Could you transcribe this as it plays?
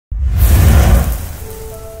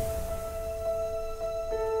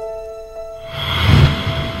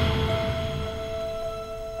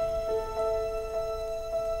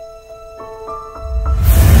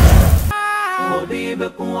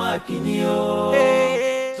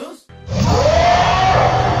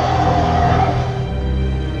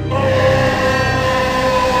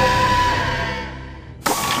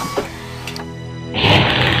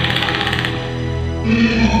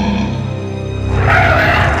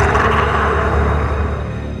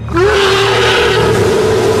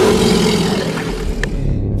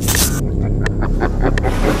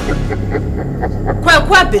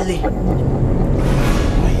Kwaku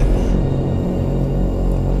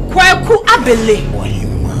abele.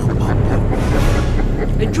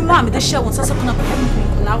 Ejuma me de share won sasa kuna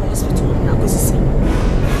la won so to na go sisi.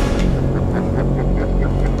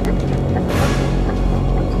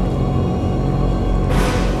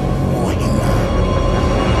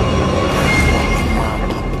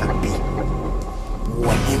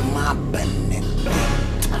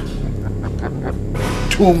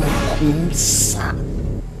 Kumsa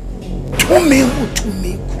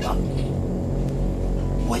Tumi kwa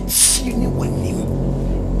Wachini wanim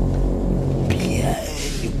Pia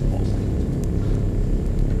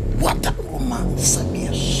Wata romansa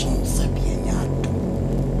Bia sonsa Bia nyato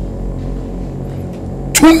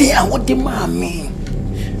Tumi awadi mami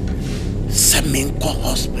Semenko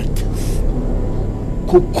hospital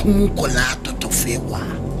Kukum kolato tofewa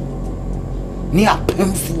Ni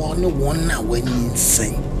apemfuwa ni wana weni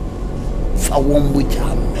insane Fa wombu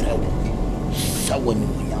jamere Sa wani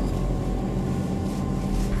mwenyamu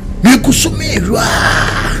Mikusumi ywa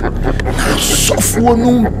Na sofu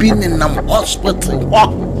numbini nam hospital wa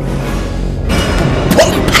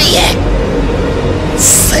Pompaye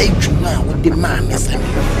Sejuma wadi mami sami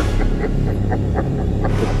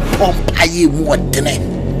Pompaye mwadine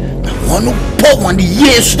Na wanu po wani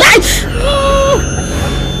yesu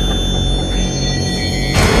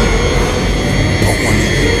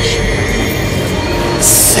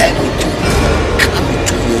Send me to come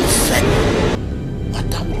to you, send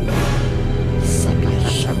what I want. Sabia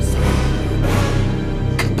Sumsum.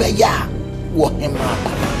 Kbeya wohema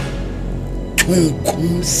papa.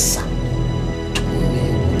 Tunkumsa. Tumi.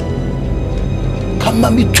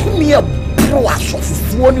 Kama mitumia pro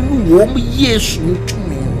asofufuo ni wo mu Yesu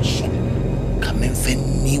ntumi nso. Kama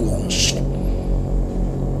mfeni wonso.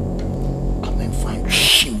 Kama mfan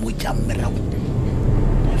shimu jamera.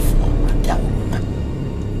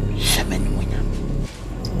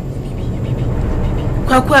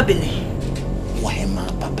 Kwaku abele. Wahema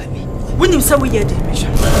papa bi. Wonim sa woyɛ de mesha.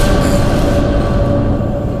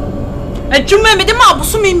 Adwuma me de ma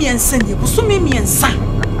abosome miensa ni, abosome miensa.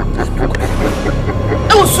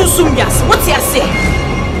 E wo Sumsum yas, what ya say?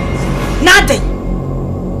 Nothing.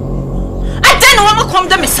 Adan wo makom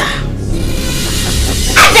de mesa.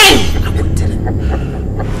 Adan.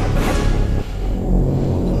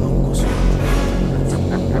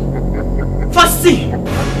 Fasti.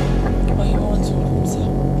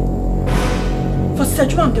 Fasti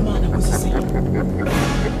adwuma de ma na ko sisi.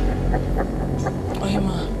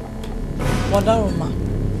 Ohima. Wadaroma.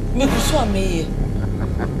 Me kuso ameye.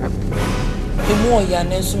 Emu oya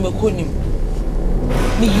na enso mekonim.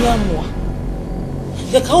 Me hia moa.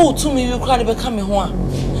 De ka wo tumi wi kra de be ka me ho a.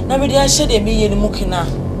 Na me de a hye de me ye ni mukina.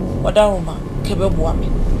 Wadaroma ke be boa me.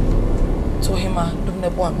 To Ohima dum ne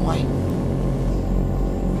boa me wai.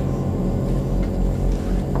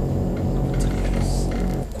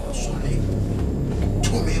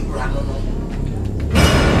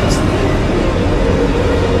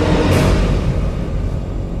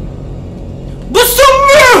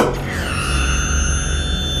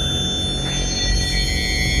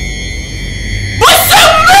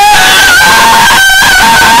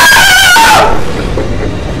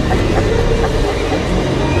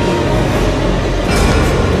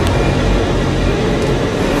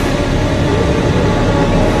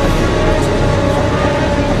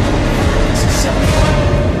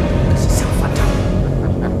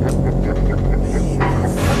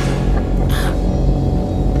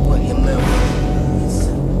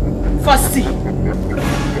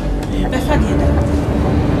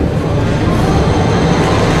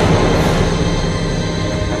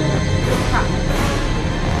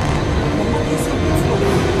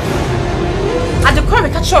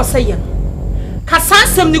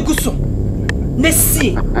 Kasansem ni guso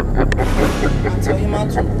nesi to Ohima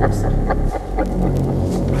to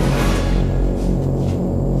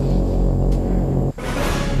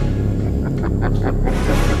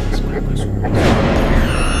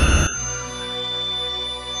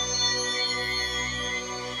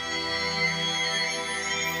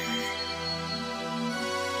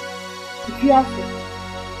Kiafo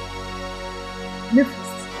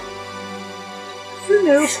nefus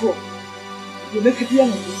Funerko you make it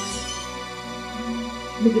young.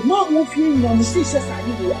 the mom will feel no mistakes as I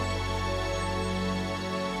do.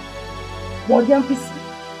 What young piece?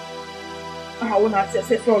 I will not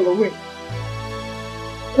say all the way.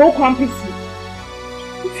 Go company.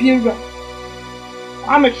 If you're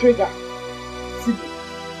I'm a trigger.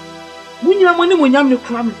 When you are money, when you're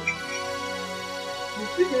cramming.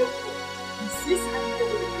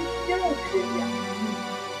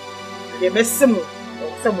 The best some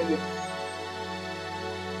of you.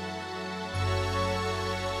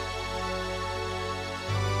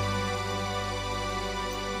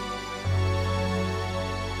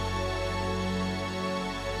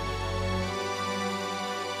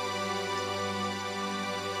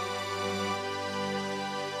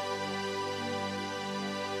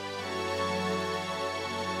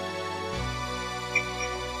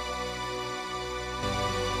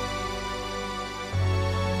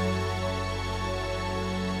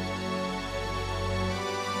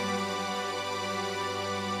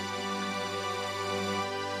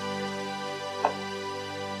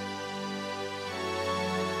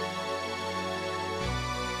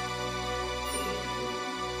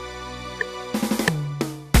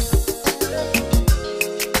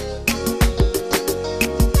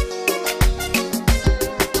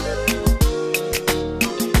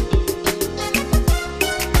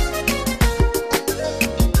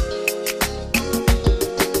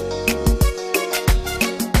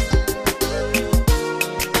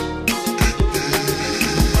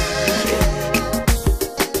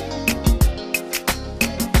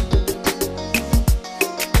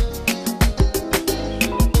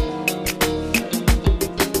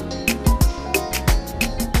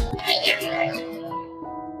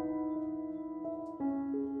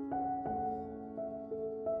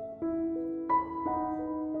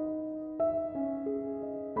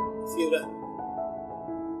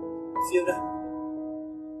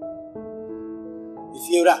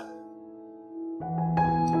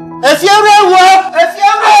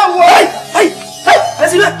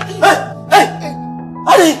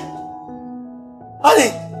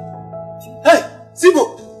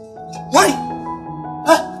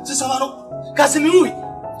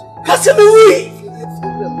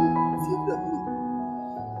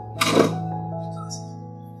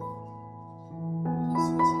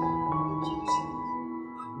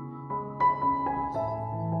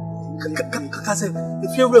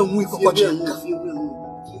 If you're a week, what you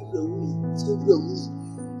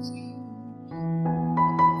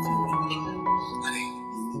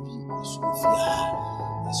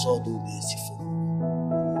saw do this.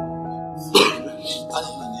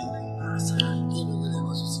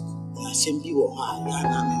 Assembly or I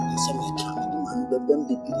some time but them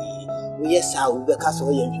be yes, I will be cast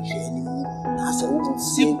away anymore. As a woman,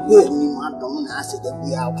 see, anyone don't answer the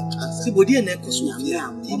be out. See, what dear Necos,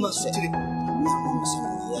 you must say,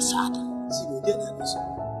 yes, I see what dear Necos.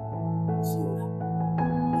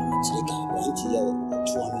 Take a 20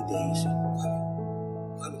 days.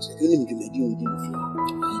 I'm going to do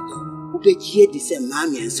who take here the same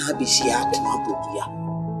mammy and Sabisia to Mabudia.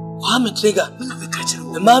 I'm a trigger,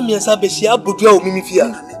 the mammy and Sabisia Budio,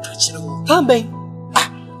 Mimifia. Come, babe.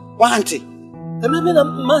 Wanty, the women of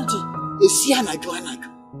Monty is Siana Joanna.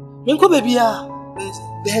 Minko baby,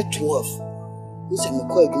 bear 12. It's a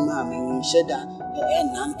McCoy, mammy, said that and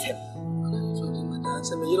Nantem.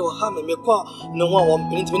 You know, how me call no one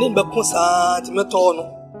print me in Bacosa to Metono.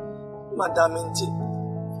 Madame, I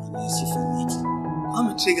see for it. I'm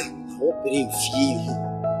a trigger. I hope it ain't few.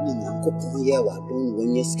 Uncle Poya, don't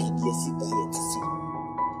when you skid yes, to see.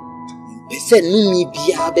 They said, Numi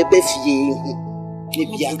be a baby.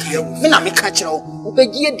 When I'm a catcher, who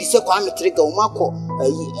beg ye this a quammy trigger, Marco,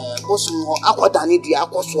 Bosom or Aquadani, the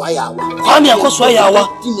Aquaswaya. Kwame Aquaswaya,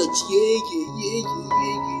 ye,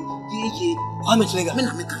 I'm a trigger, when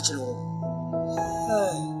I'm a catcher.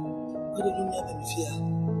 What did you make me fear?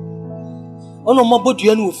 Oh, no more body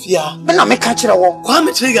and fear. When I'm a catcher,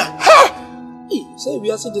 Kwame trigger. Say we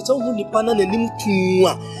are said the town only pan and him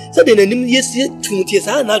to said the name yes, 20 years.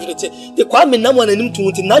 I not the Kwame number and him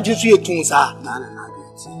to not just your tunes are.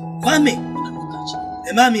 Kwame,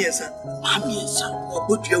 the mammy and son, mammy and son, or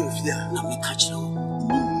put you with you. Let me catch you.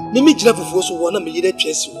 Let me drive for so one of me in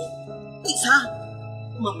chess. It's her.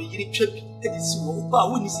 Mammy, you trip. It is so,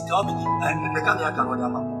 but when you sit down and the camera can order.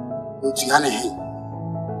 What's your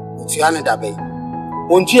name? Dabe?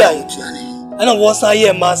 Won't you? And I was I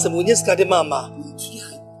am master when you scattered mamma.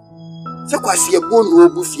 So, I see a bone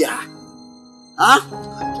robufia. Huh?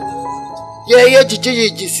 Yeah,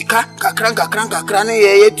 Jessica, crank,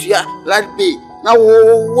 yeah, like be. Now,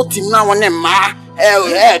 what him now and then, ma?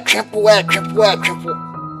 Triple.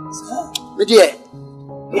 My dear,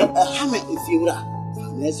 a hammer if you are.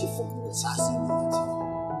 Unless you from assassin.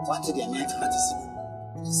 What did the man to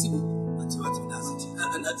see? What does it?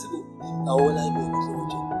 And that's it. Now, when I go to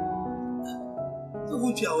the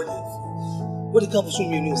wood, you are what the couple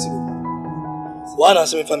soon you know, Sibu. One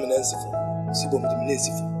answer me from an answer for Sibu to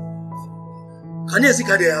Minesi. Can you see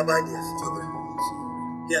how they are by this?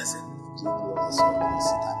 Yes,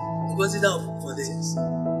 because it's out for this.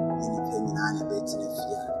 Anything I bet in a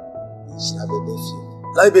fear. She have a few.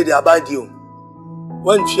 Library, they abide you.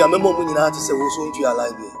 One tree, I remember when you had to say, was on to your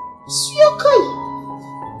library. See, okay.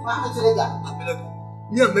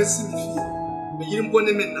 You are messing with you. But you didn't want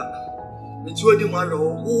him in now. But you are the one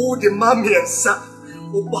who the mammy and son.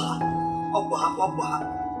 Oba. I'm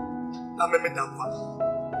a medapa.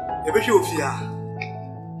 A bit of fear.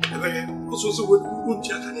 Also, would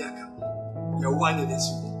Jackaniaka. You're one in this.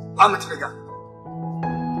 I'm a trigger.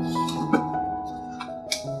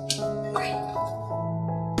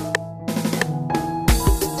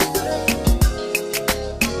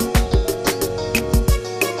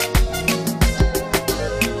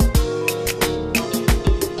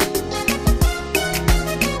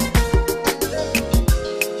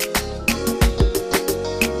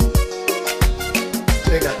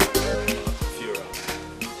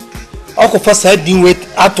 Ako fasa din wait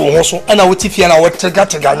ato ho so ana woti fie na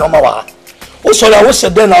wotega nyoma wa o so ya wo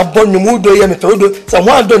sede na abon nyumu do ye meto do sa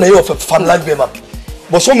ho ado na ye of fan live be ma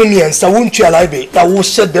bo so me miensa wo ntua live be na wo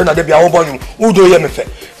sede na de bia wo bon wo do ye me fe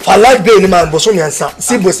fa live be ni man bo so miensa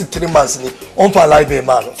si bo si 3 months ni on fa live be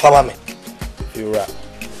man fa ma me you right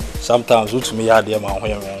sometimes what me ya de ma ho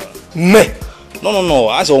ye me no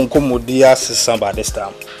as on komodi asesa by this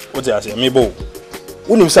time what you say me bo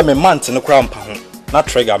unim say me month no kra mpa ho na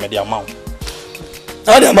trigger me the amount.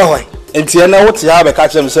 How the amount? Enti na what ya be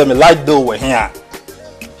catch them say me like do we here.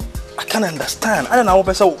 I can't understand. I don't know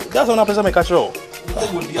person. That's one person me catch you.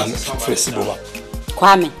 Flexible.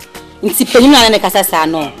 Kwame. Nti penyu na me kasa sa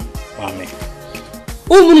no. Mami.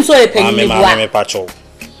 Umunu so e penyu me bua. Me pacho.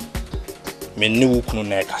 Me ni wo kunu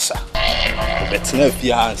na kasa. Obetina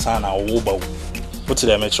fia ansa na wo ba wo. What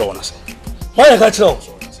them me show na say. Why catch you?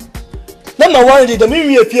 Number one is the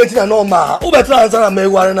me appear na no ma. Who better answer na me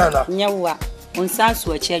ware na na. Nyawa. Onsan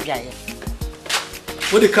so achi adwaye.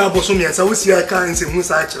 What the car boss me answer we see car in say hu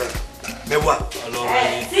sa akire. Me wa. Hello.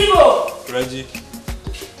 Sibo. Reggie.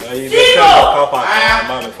 You the car park.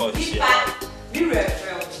 Mama for this year. Be real.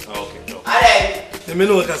 Okay, no. Ale. The me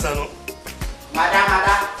no kasa no.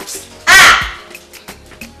 Madam.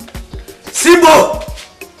 Sibo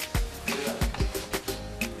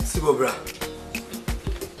bra.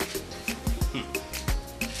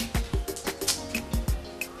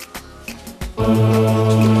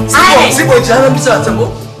 Sibo jana bisa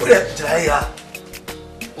tamo. Ore jaya.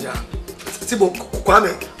 Ja. Sibo kwame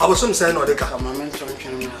abosom sen no de ka. Mama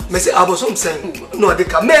ntwentwen na. Me say abosom sen no de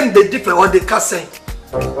ka. Men be different or de ka sen.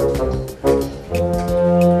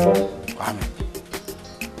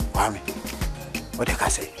 Kwame. What de ka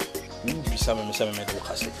say? Bisa me de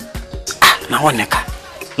ka say. Na won neka.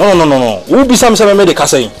 No. Who bisa me de ka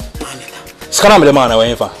say? Skana me de man na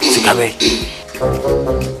we fa. Sikabe.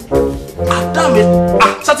 Damn it.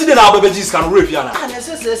 Saturday na abebe ji scan ref ya na.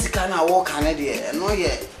 Necessary scan na work kan de no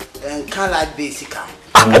ye kan like basic kan.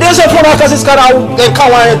 E dey say for na ka scan na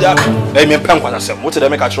kan wan ya. E me pen kwana sem. What dey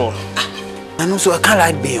make a show? Anu so kan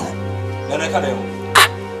like be ho. Na ka dey ho.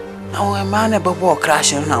 Na o man e bebo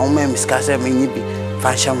crash na o me miska say me nyibi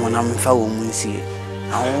fashion mo na me fa wo mu nsie.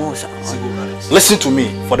 Na o sa. Listen to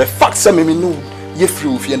me. For the fact say me know ye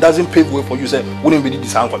free if it doesn't pave way for you say wouldn't be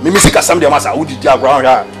this angle. Me see ka sam dey masa wo di ground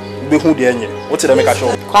here. Be who dey enye. What dey make a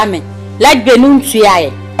show? Kwame. Like be no ntua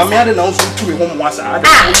ye. Am here dey na so tu me home wasa.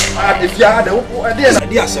 If you are the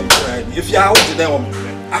dey asem. If you are what dey home.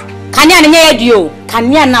 Kania nye ye dio.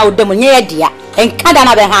 Kania na odem nye ye dia. Enka da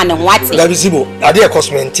na be ha ne ho ate. La Sibo, ade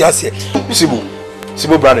cosment ase.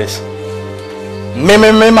 Sibo brothers. Me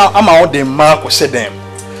ama all the mark was said them.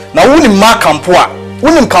 Now who ni mark campo a?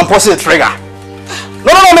 Who ni campo say trigger?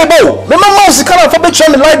 No me bo. Me mouse kana for be try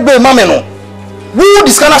me like be mama no. Who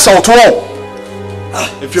this kana so to all?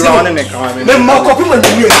 If you're running in come me mark up me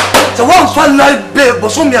dey. So one fan like be but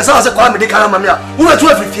so me asa say kwa me dey kana mama. Who na to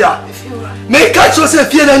afifia? Me catch you say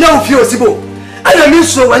fie na nya wo fie Sibo. I mean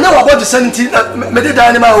so when you about the sanity me dey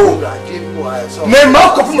dan ma ho. Me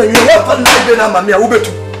mark up me one fan like be na mama wo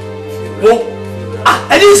betu. Wo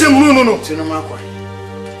I didn't say no. Tino makwa.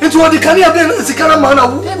 Into what the Ghanaian be sikana mana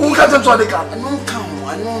who can't to the car. No come, I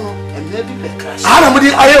know, and maybe be crash. I am with the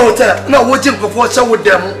air hotel. No watching before show with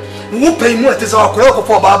them. Who pay more this our clock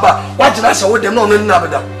for Baba. What did I show with them? No,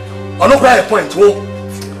 nabada. I no cry point. Oh,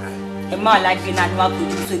 E ma like be na no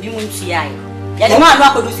akudu so bi mu ntua ye. Ya de ma do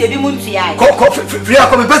akodu se bi mu ntua. Ko free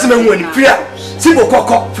akọ me pese me hu ani free. Simbo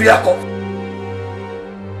kokọ free akọ.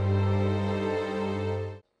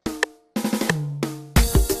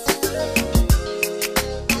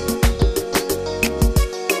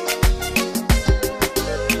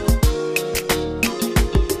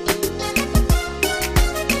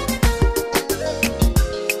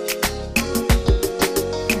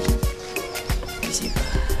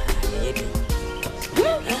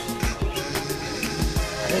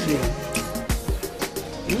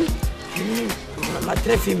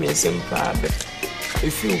 Female simple,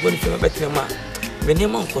 if you want to better man, the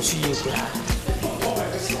name of course you cry.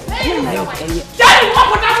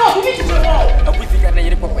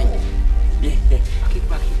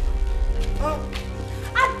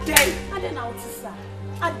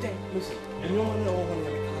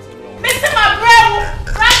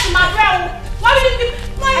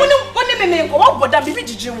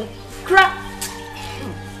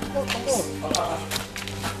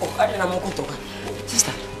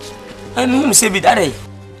 Sister, I know say be that day.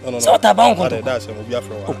 No. So what about Uncle? That's a movie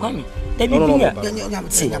afro. Oh, come. They be here.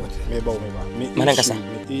 Manangasa.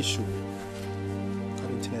 Issue.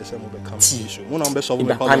 Carintines mo become issue. Mo na mbe solve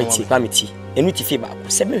me pamiti. Enu ti fe ba.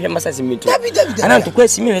 Se me hwe masa se meto. Ana to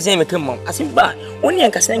kwasi me hwe se me kemmo. Asim ba. Woni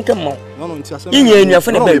en kasa nkemmo. No nti asem. Yinya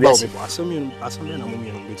enuafo na ba bi. Asem na mo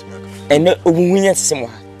mi no betimi aka. Ene obuhunya sese mo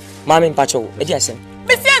ha. Mama mpacho. E di asem.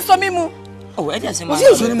 Me se enso mi mu. Oh, e di asem.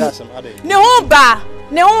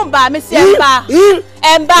 Ne humba me se emba.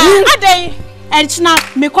 Emba adai. Enchina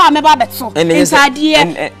me kwa me ba beto. Insade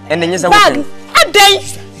ene nyesa wo. Adai.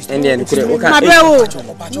 Ene ene kure wo ka. Mabewo.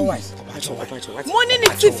 Money ni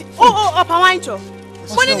titi. Oh, pawancho.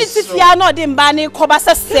 Money ni titi ya no de mba ne koba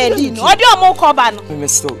sesedi no. Odi omo koba no. Me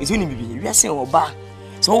still. Is uni bibi. We say oba.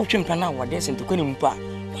 So wo twempra na wo de sento kwani mpa.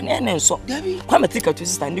 Ene ene nso. Kwa metrika to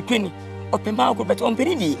sister ndi kwani. Opemba ko beto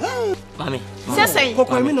omperi di. Mami. Sesei.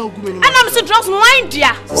 Kokwa na ogume ni. Ana me se drugs wine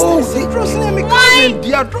dia. Oh, drugs na me cousin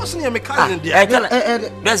dia, drugs na me cousin dia.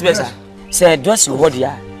 That's better. Say drugs wo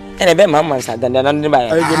dia. Ene be mama nsa dandan ba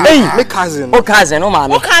ya. Hey, me cousin. O cousin o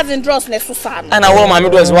mami. O cousin drugs na susa no. Ana wo mami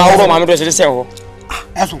drugs wa wo mami drugs de se ho.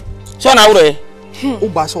 Eso. So na wo e. O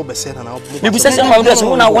ba so be se na na. Me bu se mami drugs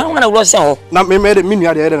wo na wo se ho. Na me nua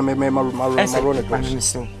de me ma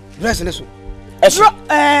Dress na so.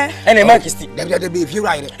 Ene ma kisti. Dabi be if you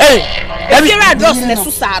right. Hey, if you right drugs na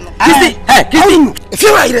susa no. Kisti, hey, kisti. If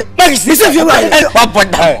you right. Ma kisti, if you right. Papa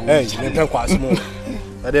da. Hey, me pen kwa asmo.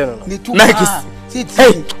 Ade no. Ma kisti.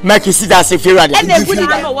 Hey, ma kisti da se if you right. Ene bu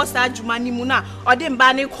na no wo sa adwuma ni mu na ode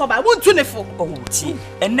mba ne koba. Wontu ne fo. Oh, ti.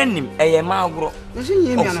 Ene nim eye ma agro. You see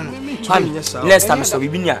ye me no. Next time so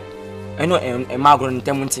bibinya. Eno e ma agro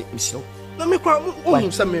ntem nti misiro. Na me kwa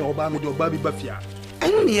onu se me oba me de oba bi ba fia.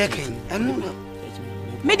 Eno ne ye kan. Eno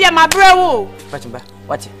media mabrewo Fatimba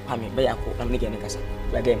what pame be yakọ na me gene kasa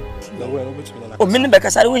ya game na we no betimi na o me be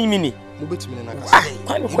kasa we yimi ni mo betimi na kasa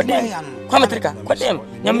kwa me kodem kwa me trika kodem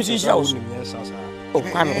nyam su shira wo o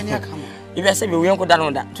kwa me ibi ase be we enko da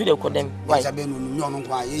no da to de kodem why sabe no nyo no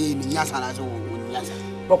kwa ye ni nyasa na so ni nyasa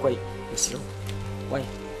bokoy misiro why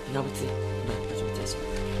na beti ba so test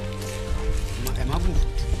ma bu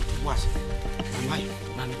was mai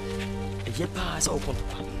mami e pa sa o konto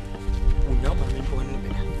unya ma me bo ni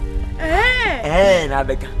bega na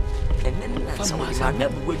bega and then so ma me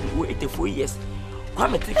bu go 84 years kwa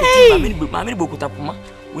me ticket ma me bokuta puma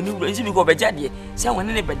we ni nzi bi go beja de se won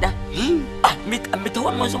ne beda me to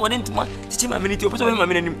one so won ntuma tichi ma me ni ti o so ma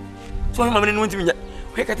me ni so ma me ni won ti nya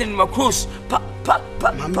we ka tin ma cross pa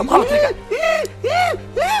kwa me ticket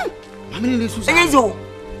ma me ni su sa enzo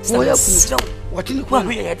o ya ku watini kwa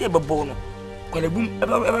we ya de bebo no kwale bum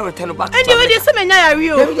ebe teno ba ende we de se menya ya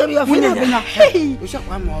wi o Dabi afuna benya o sha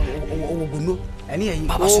kwa ma o gunu eni ayi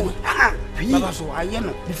baba so baba so aye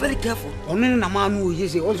no be very careful onu na ma nu o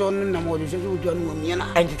yese o so onu na mo de se o ju anu o miena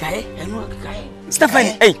enkikae enu akikae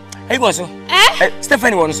Stephanie hey go so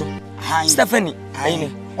Stephanie won so Stephanie ayine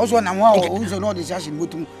o so na mo o so no de shashi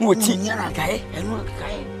motum wo ti kae enu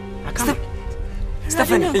akikae akama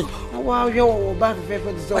Stephanie wow yo ba fe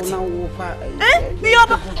so na wo pa mi yo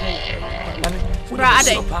ba bra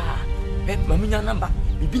ade mami nya number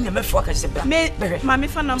bibi nya me fo ka se bra mami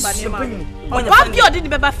fa number ni ma o ba bi odi ni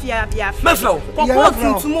be ba fia bia me fo ko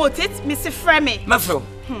tuntum o tet mi se frame me fo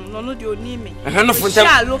no no de oni mi no fo ntem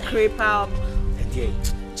sha lo crepa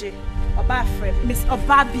je oba frame miss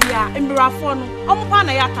oba bia emrafo no omo pa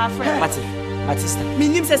na ya ta frame Matista mi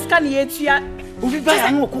nim se scan ye tua obi ba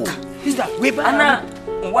ya no ko sister we ba ana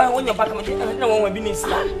Why when you're back, I don't want to be in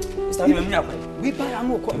Islam. It's not even me. We buy a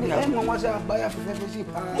more common. I was a buyer for the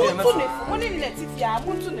One in Latifia, I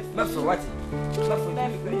want to know what?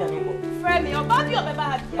 Friendly, or Bobby or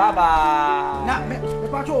Baba. Baba. Not the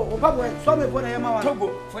patrol or Baba, some of what I am out.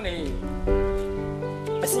 Togo, funny.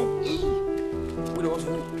 I see. We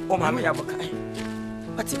also, oh, Mamma Yaboka.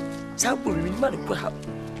 But some will remember the crowd.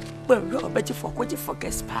 Well, you're better for what you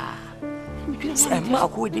forget, Spa. I'm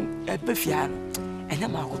Mark with him at Befiano, and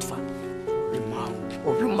I'm out for.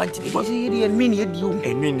 Or you might be and many of you,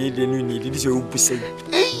 and we need this old pussy.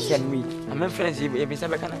 Send me. I'm a friend, if it's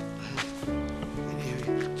ever can.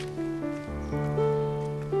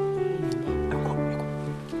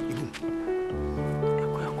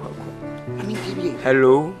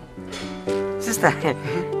 Hello, sister.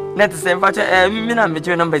 Not the same, but I'm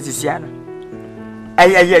between numbers this year. I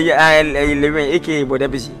live in AK,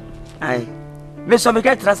 but busy. I miss some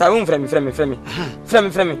get trans. I won't from me.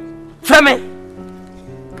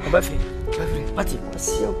 Buffy. What?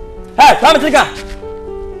 Hey, come trigger.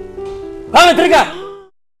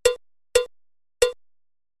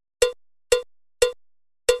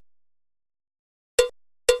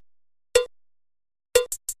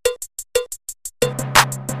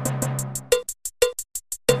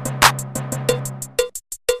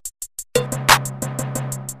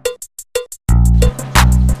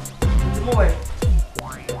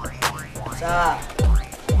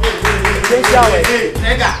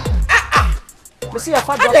 See a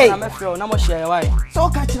father, I'm afraid, no more share. Why? So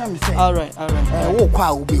catch them, say. All right. Walk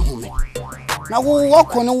will be home. Now we'll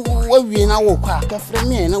walk on where we now walk. After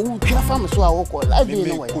me, and I will care from so I walk. I be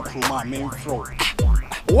no way. My main throat.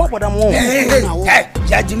 What would I want? Hey,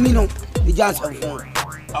 Jadimino, the Johnson.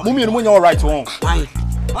 Mummy, when you're right, wrong. I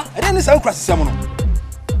didn't say cross the seminal.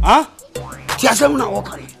 Huh? Tiasamuna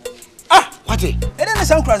walking. What? I didn't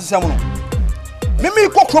say cross the seminal. Mimi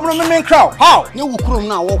ko problem me crowd. How? You will come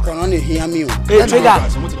now walk on the hear me.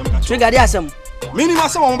 Trigger there some. Mini ma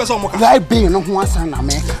some be some. Like being no one son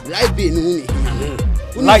America. Like being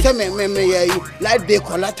no. Like like be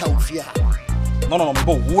collateral fear. No,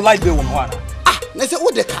 who like be one. Let's say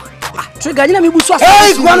what the car. Trigger you na me busu.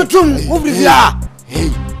 Hey, one tum. Move here.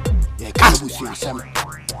 Hey. Yeah, can busu asem.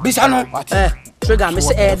 Bisano. Trigger me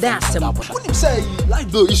say there some. What him say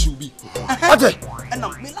like bill issue be. What? And now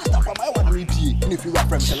me last time I want to repeat. If you are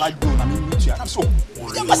from say like bill na me meet you. I'm so.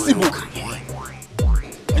 You must see book.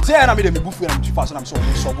 It's here na me dey me bufu na me fast na I'm so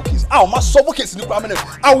solve case. Ah, my solve case ni kwa me.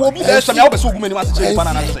 I will be there some I will be so gumi ni ma say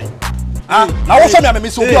banana say. Ah, na wo so me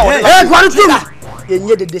so bi a wo. Hey, kwanu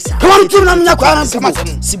yenye de desa. Come to na nya kwa na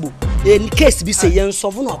Sibo. In case be say yen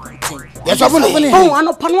solve no appointing. Yes, solve no. Oh,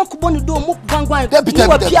 ano pano ko boni do mo gwangwan.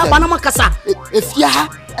 Wo pia bana makasa. Efia ha.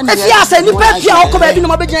 Efia say ni pa pia ko ba bi no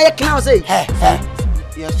ma begina ye kena say.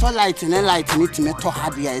 Yeah, so light and light need to meet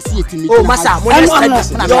hard here. See it me. Oh, massa, mo na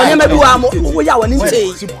nyama bi wa mo wo ya woni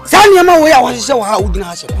ntei. Sa nyama wo ya wo hye wo ha wo gina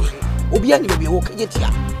ha hye. Obi ani be wo ka yetia.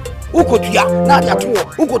 Ukotua na dia to.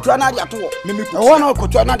 Ukotua na dia to. Mimi kutua. Wo na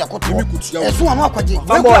ukotua na dia ko to. Mimi kutua. Eso anu akwaje.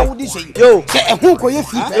 Wo wo di sei. Yo, se ehun ko ye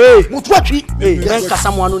fi. Mutu atwi. Ben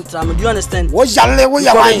kasa mo anu ntram. Do you understand? Wo yale wo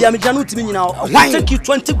ya wan. Dia me janu timi nyina. Take you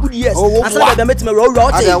 20 good years. Asa da metima ro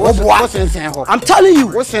ro te. I'm telling you.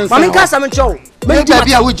 Mami kasa me chow. Maybe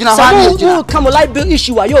I will come a light bill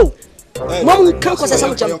issue. Yo, Mom can't cause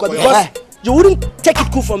some because you wouldn't take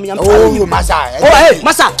it cool from me. I'm telling you, Massa. Oh, hey,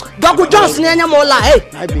 Massa, Dr. Johnson, and more like, hey,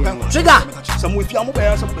 Trigger. Some with your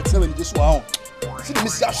mobile, some of the this one. See the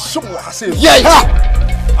Mr. Show, I say, yeah.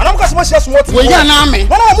 And I'm going to say, what we are now. No,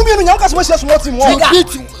 moving on, because we're smoking more.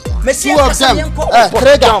 Messi of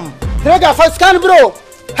them. Trigger, first can bro.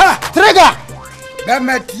 Ha, Trigger.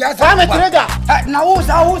 Trigger. Na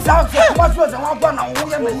uza kwa sio za wagwa na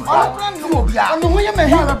uye me. Onu uye me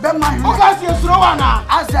here be man. O ka sie suro wa na.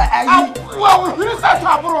 Asa ayi. Wa wo hiri sa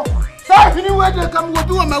tabro. Sa hiri we de kam wo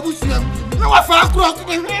bi wa mabusuam. Na wa fa akro so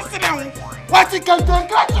de hiri sire ho. Wa ti kan ton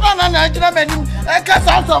ka kira na na jira manim. E ka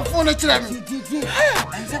sa so fo no kira mi.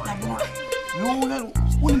 Ense tabro. No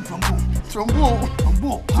woni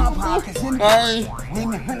trombo. Papa kese ni. Ni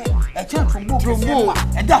me hene. E chen trombo.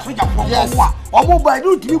 E da so ja kwa wa. Omo ba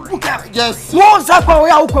do to book up. Yes. No zakwa we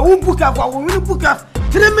akwa we book up. We book up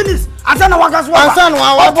 3 minutes. Asana wagas wa. Asana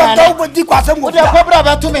wa ba di kwa sem go. De kobra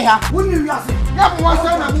ba to me ha. Woni wiase. Ya mo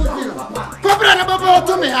wasa na mo di. Kobra na baba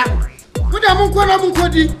to me ha. Wo da mo nko na mo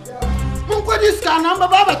nkodi. Mo nkodi scan na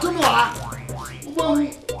baba to me ha. Wo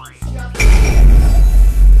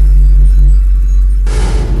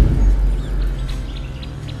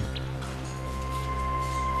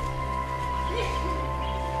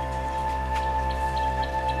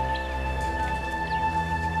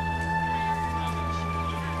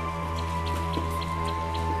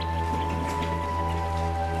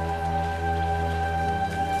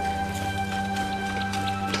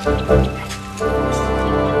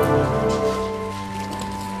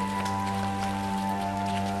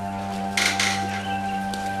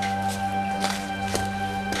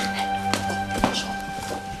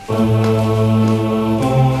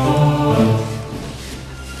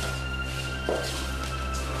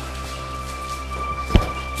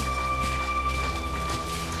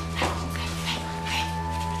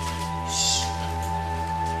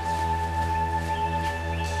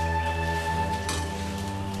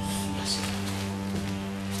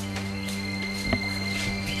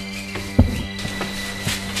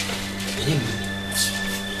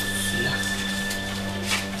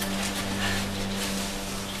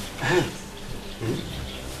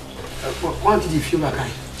Quanti di fiume a kai?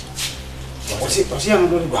 Possiamo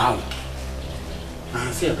andare a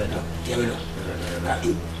ah, sì, è vero. È vero.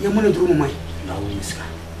 Io me ne trovo mai. No, mi sca.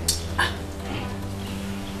 Ah.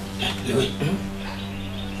 Lui.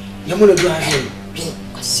 Io me ne trovo mai.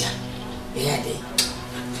 Cosa? Vedi.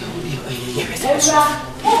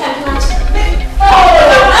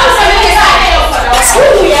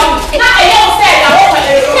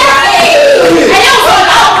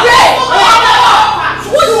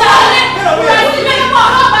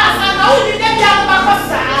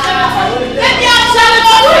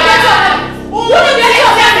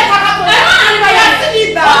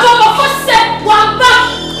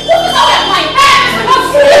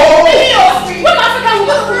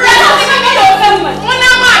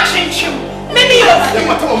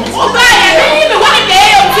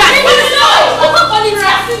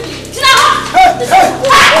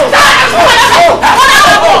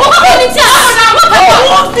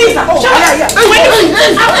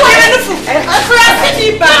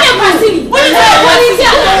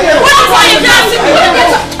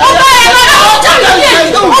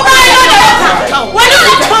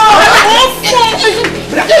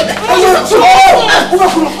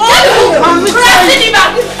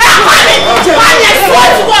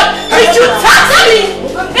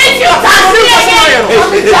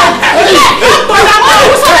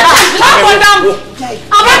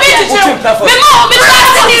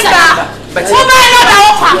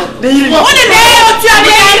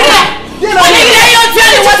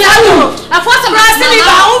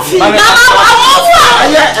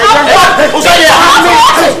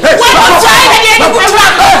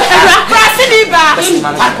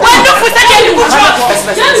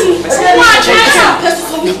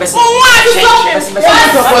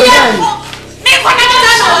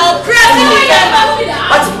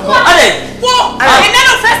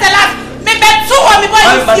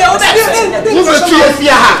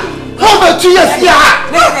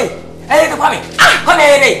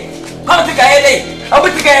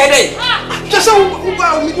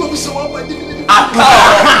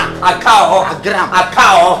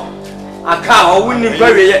 Akan, winning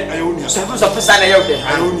very yet. So, who's a person?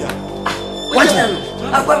 What?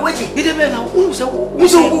 He didn't know who's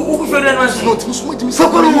who fell in my suit.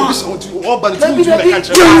 So,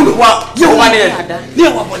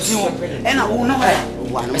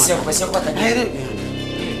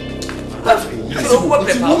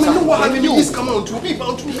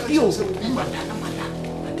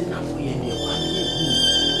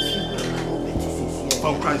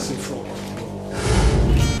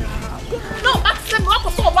 no, accept what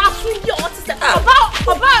for about you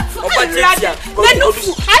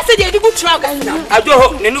I said you good track. I do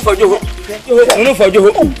hope Nenu for you. No for you.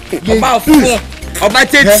 About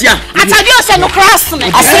Tetia. I tell you, I no cross.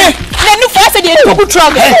 I say, Nenu for said you good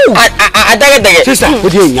track. I dare sister.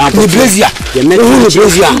 What do you know? Brazil. You met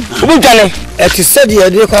Brazil. Who done it? As you said, you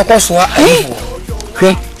did a course.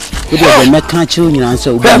 Okay. We don't make catching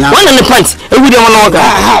answer. One on the pants. We don't want to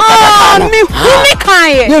me who me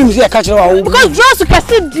kind. You catch because Josu can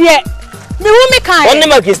sit there. Me who me kind. One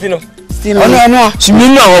name Christino. No. She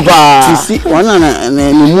mean no over. See, one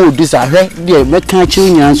and move this. I heard the make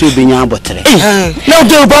catching answer being able to. No,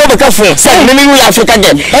 do about the cafe. Say, maybe we Africa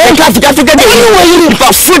again. Africa. You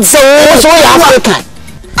for food so Africa.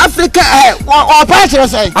 Africa, or pastor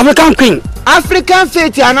say African Queen. African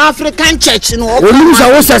faith and African church. No, we lose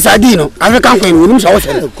our Sadino. African Queen, we lose our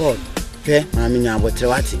God. Okay, I mean, I'm what the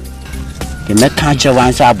make catcher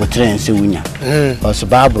once I but train Sunya. Or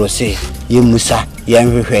Sababro say, you Musa,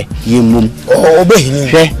 young you mum. Oh, obey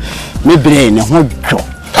him. Me brain, a whole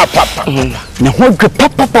papa. No, what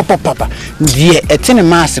papa. Dear, a tin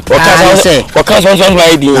master. What can I say? What comes on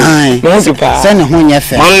lady? No, send a home your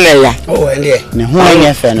fan. Oh, and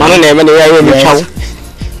yeah, fan. I don't ever know.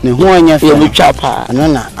 Ne ho anya fe mu twapa no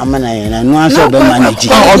na amana ye na no aso be manage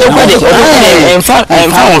emfa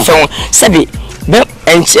won fe won sebi be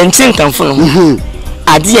entin kan fun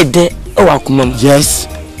ade ye de e wa kuma mu yes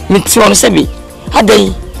me tell on sebi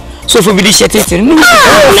aday so for be the shit it no I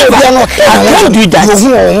don't do that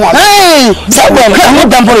hey someone I'm not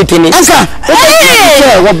done for it in anka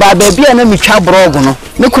wo ba baby na me twa brog no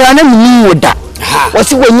me kura na me woda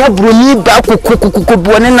wasi wonya broni ba kokokoko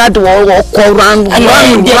bo ne na de wo ko ran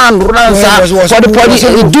sa so the police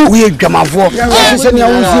do we dwamafo se ne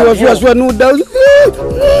awusi wo no da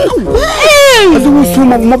azu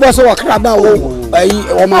suma mo ba so wakra ba wo ayi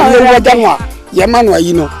o ma wo janwa ye ma no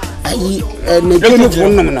ayi no ayi ne jeni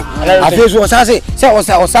fun no na afeso osase se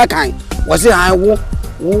osa kan wasi han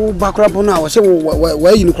wo bakra bona wasi wo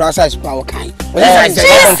ayi no kra size pa wo kan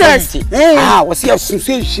Jesus wasi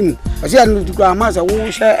asunse shim wasi anu dukra amasa wo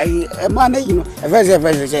hye ayi ma na yi no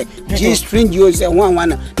efese G string yo se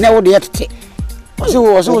one na wo de yete wasi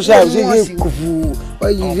wo hye kufu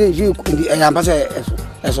ayi je ambasa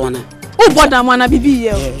eso na o boda mo na bibi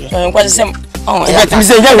ye o kwase sem oh me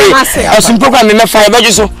say yawe asun program me fa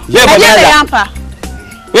ba so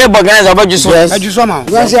we organize ba juso ajuso ma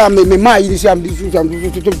we say me ma yi si am boy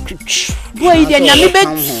de nya me be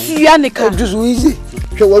tua ne ka juso easy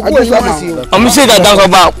hwe wo ajuso ma am say that dance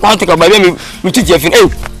ba kwante ka ba me tuti afin o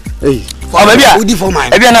ba bia udi for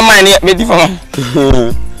mine e bia na mine me di for mine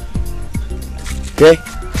okay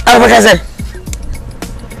ala ka say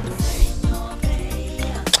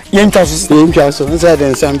yen chaso nsa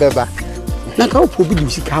den sambe ba na ka opo bi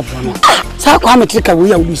lusi ka bo no sa kwa metrika wo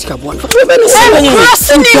ya lusi ka bo no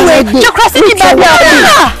crossing ba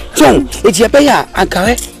so e je be ya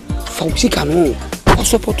ankare fa usika no o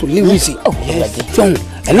support to Lewis so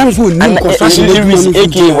enam so ni construction Lewis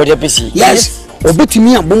aka what PC yes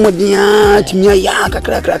obetimi abomodia timia ya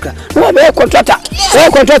kakra no be contractor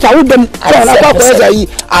wo dem na kwa kwa za yi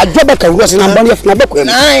ajoba ka wuro se na mbon na be kwa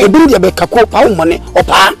e bi de be ka ko pa wo mone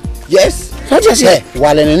opa yes just say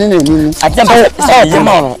wale nene ni atempa say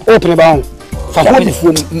yema no open ba on fa ho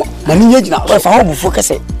bufu mani ye gina fa ho bufu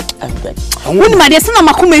kase woni ma de se na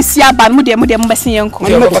makoma esia ba mo de mbese yenko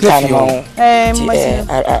no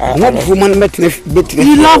bufu man metne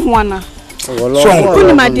you love one so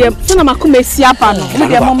woni ma de se na makoma esia ba no mo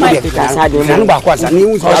de mo mai sa de no ba kwa sa ni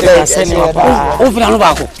u se ne pa o fina no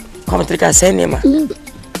ba ko come trika se ne ma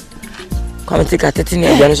come trika tetini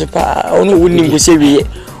e bia so pa onu woni ngose wiye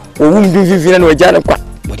owu mbi vivina no jana kwa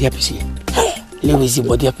body apisi Lewis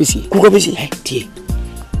body apisi kuko bisi tie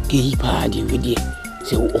ke pa di wedi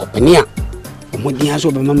se openia o modia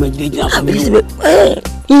so be mama di na ko bi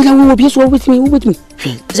inga wo bi so wo betimi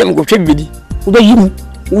se mo ko twe bidi wo be yim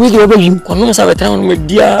wo ge wo be yim ko no sa be tan no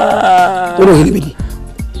dia wo do hini bidi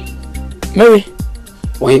mewe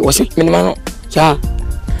wo se minima no cha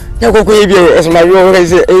ya ko ye bi e so ma yo ko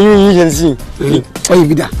se eyin yensi o yi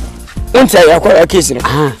bida unta ya ko case no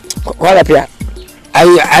ko la pia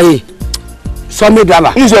ai so me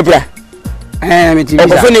driver ni so pia me ti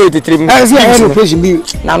ko fo ne tetrim si no patient bi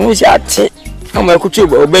na no si ate ama ko twe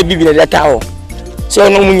o ba bibi na data o so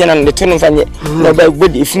no munya na de to no fanye na ba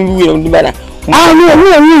gbodi ifun bi wi no bana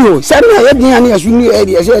no se na ye dia ni asu ni e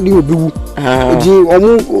dia se di obiwu di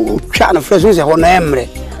omu twa na fresh se ho na emre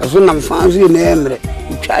aso na mfa so na emre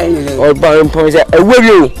twa ni o ba mpo se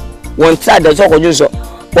ewe o won ta da so ko junso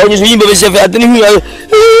o junso yin be se fe atani hu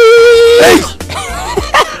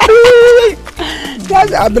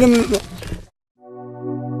that's abrim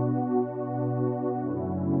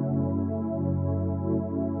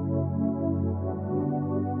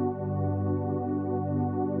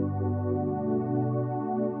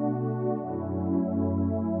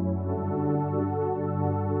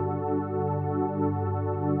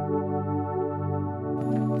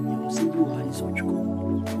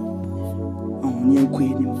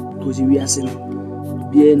because we are saying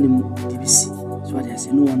be any DBC so what I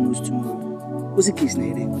say no one knows tomorrow what's the case na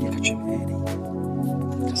here you catch me here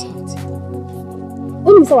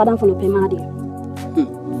Oni so wadan for no pema de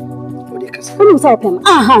o de kasa Oni so pema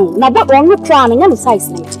na ba won kra na nya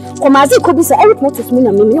size na o ma ze ko bi se every motos me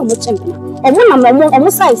na me o mo champion o mo na mo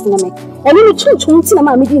size na me o ni chunchun ti na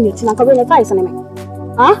ma me di ni ti na ka we na size na me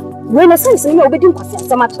we na size na me obedi nkwase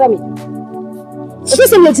asema tra me She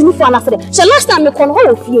said, "Let's move on after that." She last time me con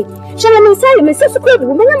hole fear. She let me say, "Me say so crazy.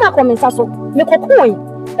 We never make comments so. Me ko coin.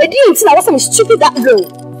 E didn't see na was some stupid that girl."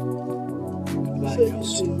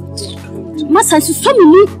 Masa so so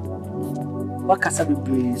me. wakasa be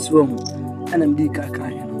praise wrong and am di kaka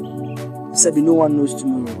here sabi no one knows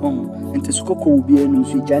tomorrow ente sukoko will be enum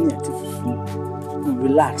so jani atifufu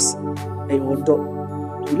relax e odo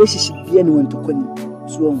relationship be anyone to kwani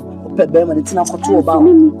so ope be ma ntina koto oba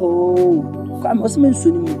kwa mo se menso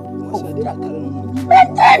ni mu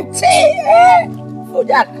o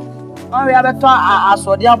jak on we abeto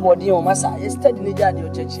asode abodi o masa yesterday ni jade o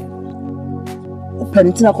cheche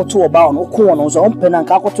open tina koto oba on ko no so open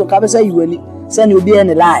anka koto ka be say yiwani say ne obi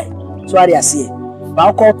ene lie so ari ase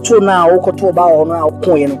ba koto na koto oba on na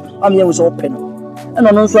ko ye no am ye so open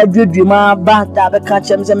no no so adwedwe ma ba da be ka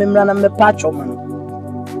chem say memra na me pa choma no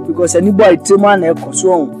because any boy tema na e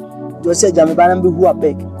so on do say jam ba na be hu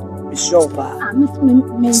abeg be sure pa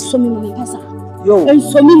me so me pesa yo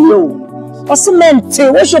so me yo what's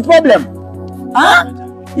your problem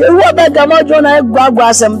you hu abeg am jo na gwagwa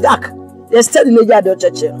asem dak you steady leja do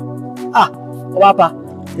cheche papa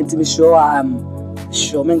enti me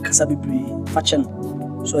sure men kasa bebre fachen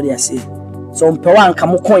so dey say so mpewa anka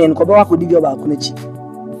mo kon ye nko be wa ko digi oba ko nachi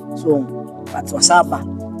so but wasaba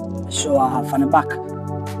sure have an back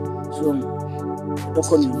so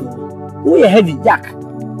dokoni do we heavy jack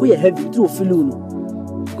we heavy through feel no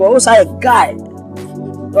because I guy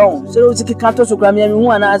don't so o tiki kanto so kra me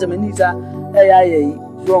hu ana azem ni sa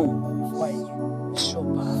wrong why sure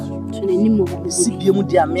pa tune ni mo si biemu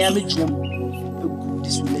dia me amedwam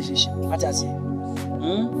this relationship what I say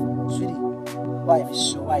sweetie why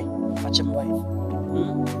sure why watch me why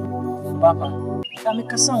papa kami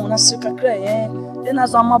kasa una sika kra then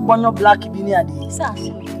as am bonyo black bi ni ade sa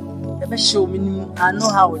you be show me I know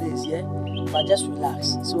how it is but just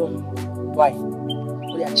relax so why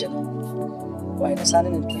we are channel why na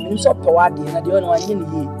sanin me so pawade na de ona anye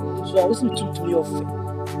ni so I was to me off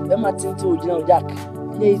dem atinte ojina jack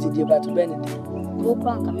dey easy dey but benedict go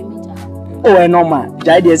bank am meter oh normal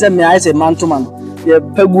jai dey say me I say man to man ye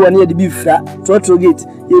pagu na ye de bi fra trotro gate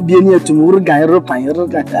ye bie ni atum rugan rupan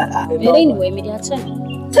anyway me dey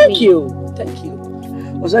attend thank you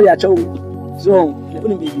was sorry acho so let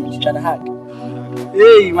me be try to hug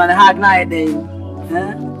hey man hug na dey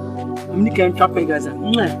me can trap me guys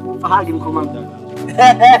for hugging command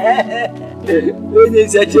we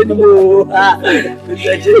say chenimo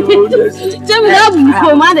tell me that we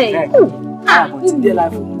command but dey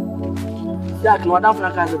life Jack no down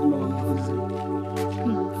for casa do meu.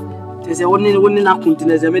 Você woni na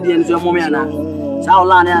continue ze me dey nso mo me ana. Sa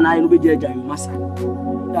ola na ana no be je ajan masa.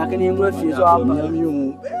 Jack ni ngro fie so apa.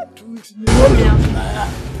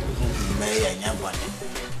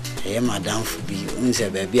 Me madam fu bi unse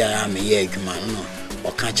ba bi a me ye adwuma no.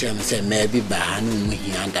 O ka kire me say me bi ba ha no mu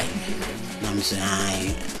hia dan. Na me say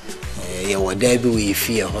ye woda bi we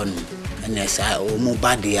fie ho no. Na sa o mo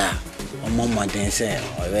bade a o mo modern say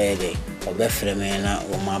already obefre me na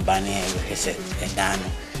o ma bane e se da no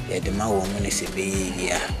e de ma wo mu ne se be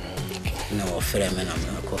ya na o frɛ me na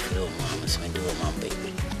me ko frɛ o ma so me do o ma be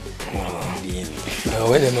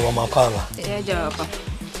we de no ma pa ba e ja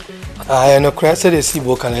pa no kra se de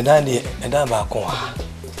sibo Canada de e da ba ko ha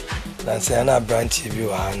dan se na branch bi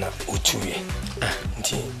wa na otuye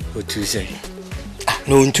nti otu se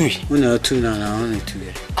no ntui una otu na na ona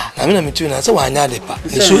tuye na me na me tu na se wa nya de pa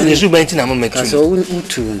ne su banti na mo metu so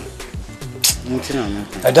utu no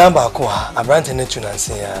Adam ba ko ha abrante ne tuna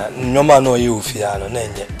nse ya nyoma na oye ofia no na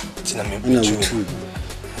enye tina me butu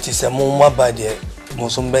ti se mo maba de mo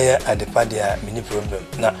so mbe adepa de a mini problem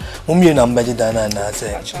na mo mie na mbaje da na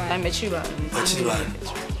se mechiba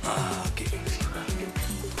okay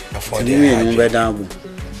afọ de me mbe da bu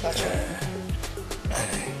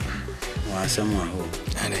wa sama ho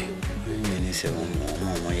ane ni se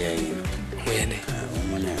mo ye yi mo ye ne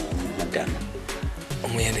mo dan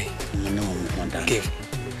mo ye ne no give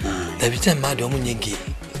that be time mad omunye gay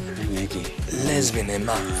lesbian and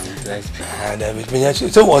man that be me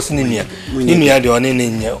so was ni nia de oni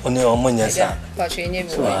ni oni omunya sa pa chenye bi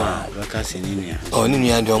so ka se ni nia oh ni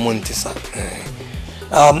nia de omunti sa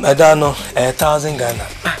adano 1,000 Ghana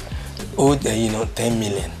oh 10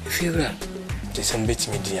 million figure this some bit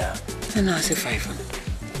media then I say 5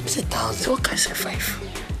 say 1,000 so ka say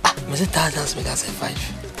 5 me say 1,000 me ka say 5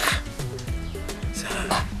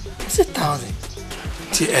 say 1,000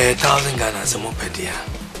 1,000 Ghana some more per dia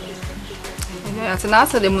na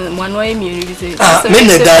de mo no e mi ri say me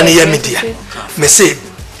ne Ghana ya media me say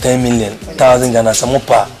 10 million 1,000 Ghana some more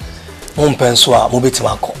pa mo mpenso a mo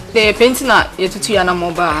betima ko de penti na yetutu ya na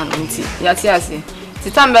mo ba nti ya ti ase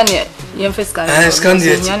ti tamba ne ye mfeska na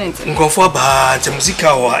nkofo ba te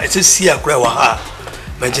musica wa ese si akura wa ha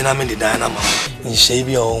magina me de Ghana ma nhye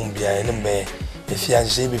bi o bia ne me efia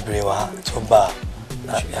nhye bebre wa to ba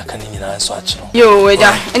Akan nyina so achiro yo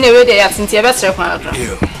weja anyway dey atinti e betre kwa akra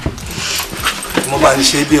yo mo ba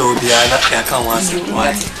nhye bi o bia na Akan wa se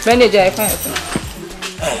wa manager e kwa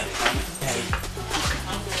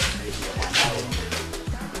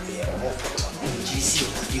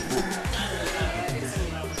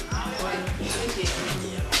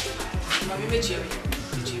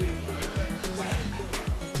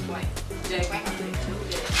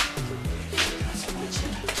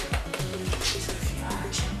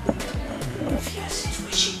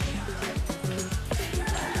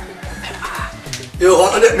Yo,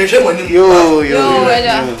 me share money. Yo.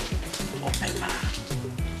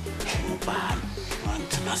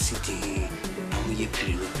 City, I'm a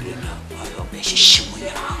pretty now. She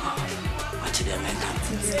what did I make?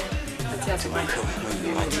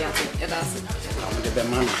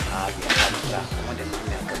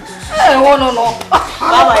 No.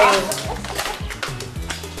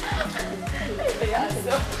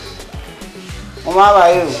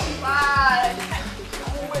 Bye-bye. Bye.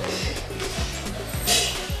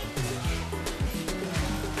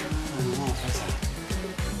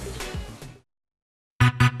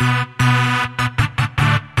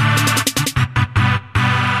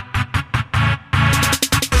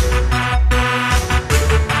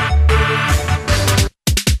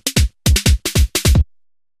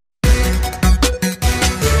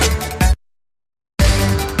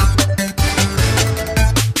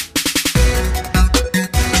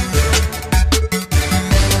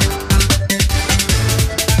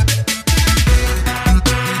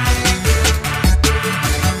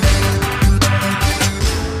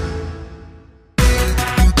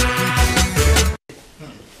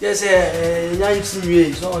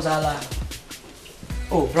 Yes, so was ala.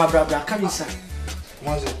 Oh, bra, come inside.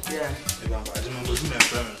 Was it? Yeah.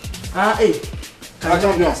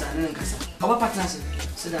 Our partners,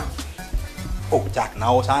 sit down. Oh, Jack,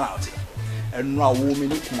 now what's out here? And now woman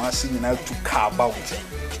to my singing out to car about it.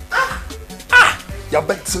 Your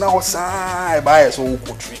bets now side by us all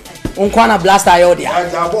country. Unkwana blaster yodia.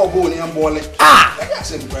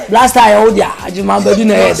 Blaster yodia. I just remember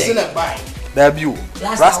doing it. Debut.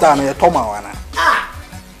 Blaster and a Tomawana.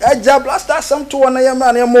 Eja blaster some to one a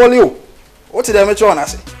man and molio. What did I make on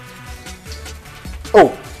us?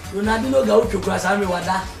 Oh, you not go to cross army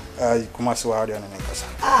wada. Kumawood and Ninkasa.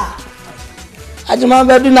 I just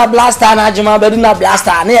remember doing a blaster and I just remember doing a blaster.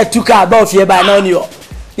 And I took a both here by non you.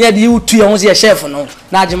 Yeah, you 2 ounces a chef no.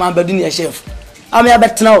 Now just remember doing a chef. I'm a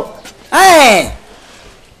bet now. Hey,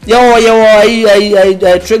 yo,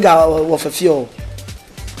 trigger of a few.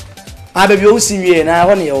 I be you see me na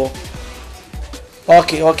ho ne yo.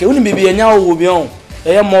 Okay. Uni bibi enya wo bi on.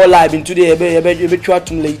 E more live into the be twa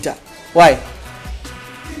tum later. Why?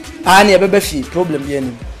 Ani e be fi problem bi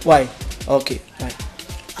anim. Why? Okay. Why?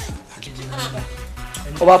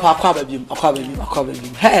 Oba pa akwa ba bi.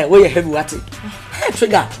 Hey, we heavy what? Hey,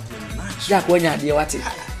 trigger. Jack wonya de what?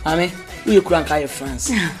 Ame, we kura nka ye France.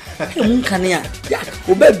 Hey, mun kania. Jack,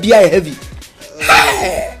 oba bia heavy.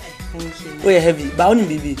 Hey. We heavy, but only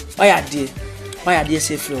baby. Why are they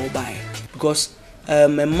safe for buy? Because a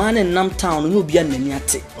man in Nam town no be an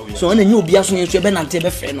ate. So on a new be as soon as you been and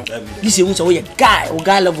friend. This is a guy or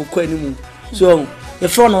guy level quenny. So the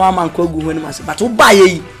front of one man could go when but to buy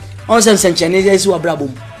ye on sense and Chinese who are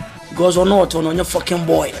brabum. Goes or not on your fucking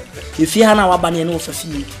boy. If you have our banner no for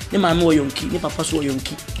fee, the man more yonky, the papa so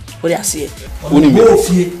yonky. What do I say?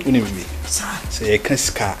 Unimi. Say a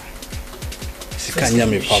cascar. Kanya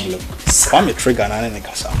me problem. I'm a trigger and I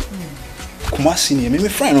casa. Kumasi ni me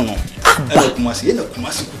friend no. Kumasi na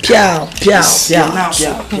Kumasi. Pia.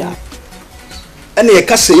 Ene e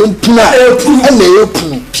kasa yempuna. Ene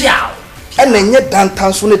yempunu. Pia. Ene nye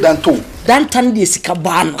dantan so ne danto. Dantan de sika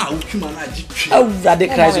ba no. Utuma na agitwe. Awurade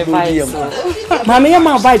Christ go di yam. Mama ye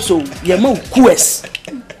ma vibe so ye ma QS.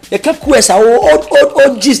 Ye ka QS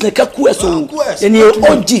o gis ne ka QS o. Ye ni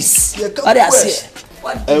o gis. What I say?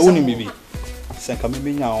 Uni bibi. Senka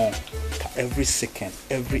me nya on every second,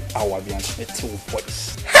 every hour be anti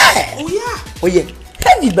voice. Hey! Oh yeah.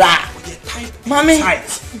 Heavy bra. Mommy.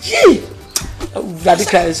 Gee.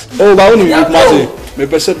 Radicals. Oh, but only me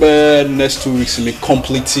person next 2 weeks me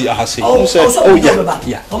completely I say. Oh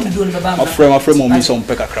yeah. My friend mom me some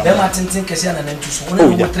peka crap. Them atintin kesi na nem tuso.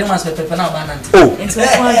 Ona 3 months pepe na ba nante.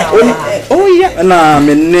 Oh yeah. Na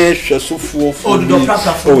me ne hwesofuo fu.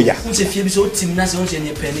 Oh yeah. Unse fie bi so tim na se unse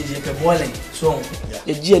ne pe ne je pe boiling. So,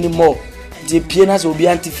 e ji any more. The pie na so obi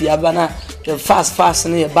antifi aba na fast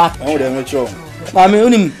na e back. Oh dem me cho. Mama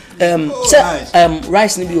unim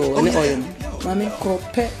rice ni bi o any oil. Mama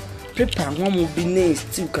krope prepare one mo bi na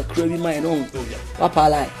stew kakra bi my no. Papa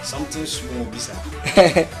like something small bisa.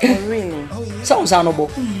 Really? Sounds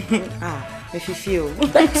honorable. If you feel.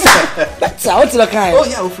 That's out the kind. Oh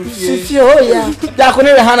yeah, if you feel. Oh yeah. Da ko ne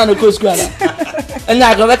hand on the coast square. And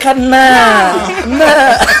I go back na.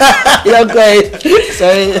 You're great.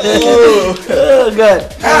 Sorry. Oh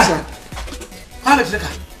good. How much the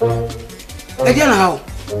car? Again how?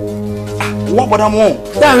 What but I'm on.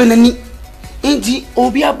 There ni. Enti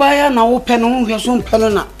obi abaya na wo pɛ no hwe so mpɛ no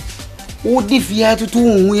na wo di fia tutu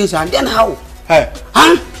hu yes and then how? Hey.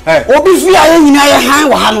 Obi fi aye nyina ye han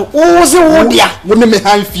wa ha no. Wo se wo dia. Wo ne me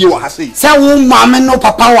han fie wa ha sei. Se wo maame no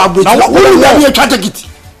papa wa aboti. Wo be atwa tikiti.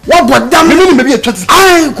 Wo bodam. Me no be atwa tikiti.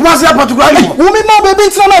 Ai, kuma se particular. Wo me ma baby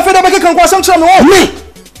ntina na fe da be kan kwa sam kire no. Me.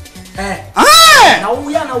 Na wo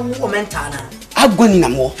ya na wo mental na. Agoni na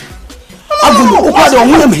mo. Agoni o kwa de wo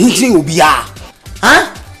na me hintin obi a.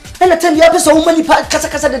 Ela tell you person wo mani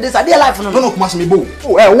kasa de this ade life no. No kuma se me bo.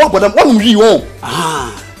 Wo bodam wo num ri won.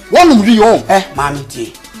 Wo num ri won. Maame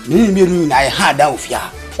tie. Me nu na ye ha da ofia.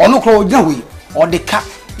 Ono kro ogina we. O de ka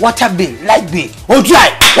water bill, light bill. O try.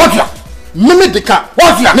 What ya? Me de ka.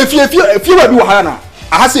 What ya? Me fie wa bi wo ha na.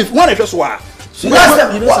 Aha se wo na hwe so a.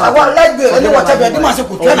 Wa light bill any water bill. Dey ma se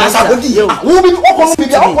ko try na sa go di. Wo bi okono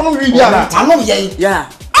bi okono ri bi ana. Anom ye. Yeah.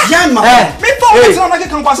 Yan ma. Me fa wo tena na ke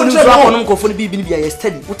kan kwa sam kire no. Okono ko foni bi ya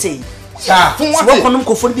yesterday. Utai. Sa. Wo okono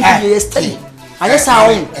ko foni bi ya yesterday. Anye sa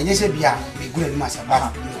wo. Enye se bia me gura ni ma sa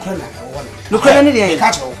ba. Ko na wo. Nukwana ni dey.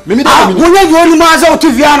 Mimi da mimi. Wonya yo ni ma za o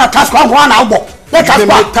tu via na task kwa kwa na wo. Le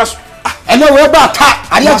task. Ene we ba ta.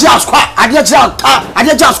 Ade just kwa. Ade just ta.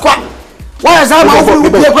 Ade just kwa. Why is that my own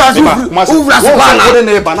people kwa zu? Uvra kwa na. Wo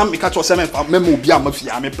ne ba na me ka cho se me memo obi a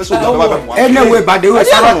mafia me person obi ba ba. Ene we ba de we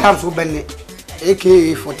sa comes wo benne.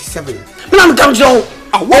 AK47. Na me kam jo.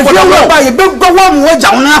 Wo ba ye be gbo wo mo ja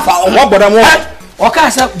wona afa. Wo boda mo. O ka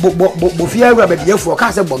se bo fia awura ba de afu o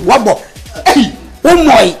ka se bo. Wo bo. Wo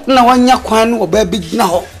moy na wanya kwan no ba bi gina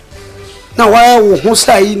ho. Na wa wo ho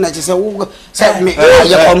sai na je se wo se me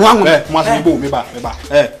ye kono anwo. Mo se bo me ba.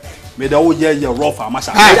 Me da wo ye rough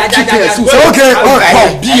amasa. Okay.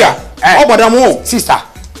 Oh bia. O boda mo. Sister.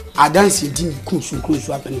 Adansi di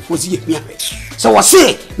kunsu apani fosi ye mi ape. So wo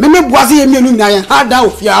se me buase ye mienu na ye ha da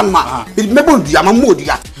ofia ma. Me bo dua ma mo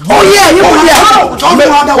dua. Oh yeah, you mo dia. Me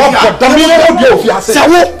ha da ofia. Da me bo dua ofia se. Se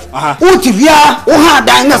wo ti via wo ha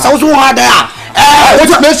da na se wo ha da ya. What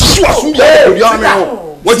you make sure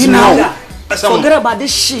what you know? Forget about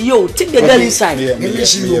this shit, yo. Take the girl inside.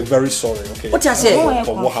 Me very sorry, okay? What you say?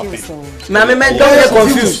 For what happened? Mama, man, don't get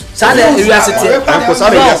confused. Sada, you are sitting.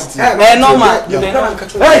 No, man.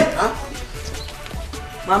 Hey!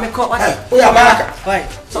 Mama, call what? Oh, yeah, Maraka.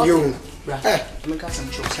 Why? You. Me got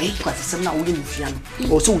some jokes. Hey, because some now we in Fian.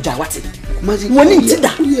 Also, Jawati. When it's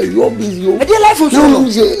that, you're busy. I did life for you.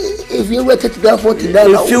 If you were to go for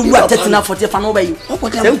 $40, if you were to enough for the fan over you,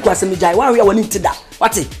 then cross me jai. Why are we into that?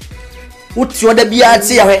 What's it? What's your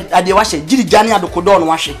BRC at the wash? Gilly Jania do Codon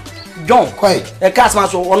wash it. John, quite a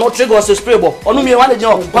castmaster or no trigger or spray ball. Or no me one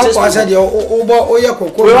job. I said, oh, yeah,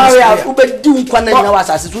 who bet do Quandana was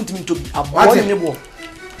as it to be a boy in the war.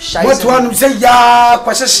 What one say, ya,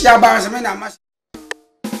 Quassia Barsamena must.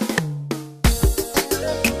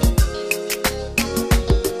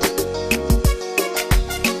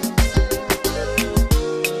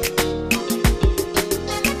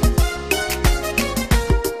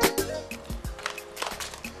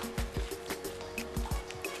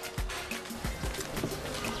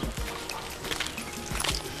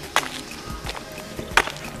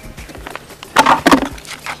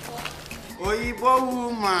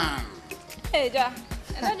 Woman. Hey, Ja.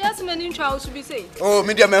 And I just many child to be saying. Oh,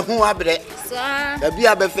 me dem hu abre. Sir. Da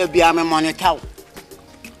bia be fa bia me monitor.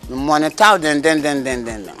 Me monitor den.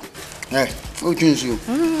 O tunsu.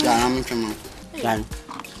 Ya am twema. Dan.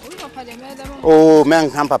 Oh, men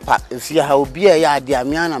kan papa. If you ha obi e ya ade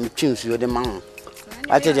amia na me tunsu de ma ho.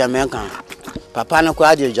 Ate de men kan. Papa no ko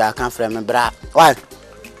ade ja kan fra me bra. Why?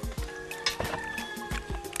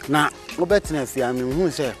 Na, wo betina fia me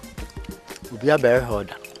hu se obi a bear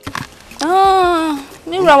holder.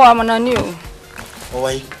 Me rawa manani o. O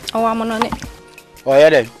wai. O wa manani. O ye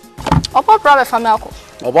den. Opo pra be fa me akọ.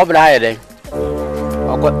 Obo bra ye den.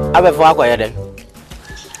 Ogo abefo akọ ye den.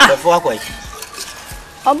 Abefo akọ.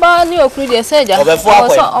 Oba ni okuru de se ja. Obefo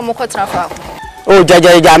akọ. So omoko tra fa akọ. O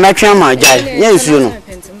jaja metwe ma jai. Ye nsu no.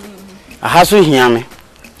 Aha so hia me.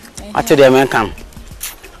 Ate de men kam.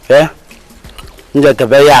 Nje te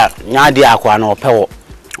be ya nya de akwa na opewo.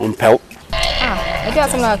 Ompewo. E dia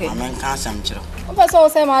sama ke. Amen kan sam kiro. Opa so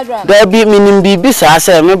say ma adra. Da bi minim bibi sa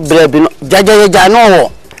say me bra bi no jaja no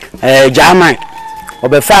wo. Jaman.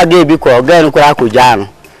 Obefa de bi ko oga no kura ko ja no.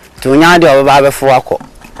 To nya de oba be fo akọ.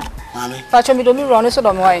 Mami. Pa cho mi do mi ro ni so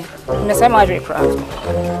do me wai. Ne say ma adra kura.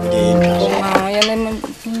 Ya ne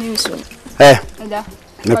news. Eja.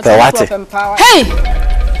 Me pe wate. Hey.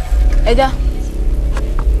 Eja.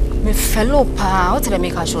 Me fellow pa, what did I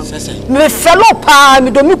make a show? Me fellow pa,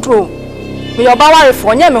 me do mikro. Me your power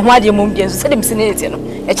for nya me ho ade mum bien so say dem sinete no.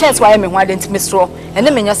 A chance why me ho ade ntime stro.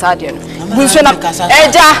 Ene me nya sa ade no. Bunso na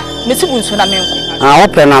eja, me ti bunso na me nko. Ah,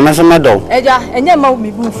 open na me so me do. Eja, enya ma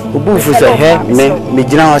me bunfu. Bunfu say he me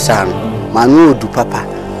gina ho sa no. Ma no odu papa.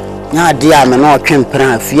 nya dia me no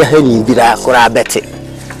twempran afia ha ni bira kora bete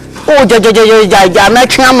o ja me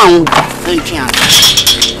twa ma wo ntwa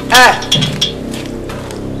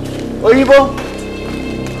Oyibo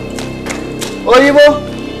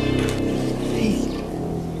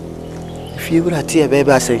fie bra tie be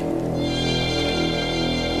ba say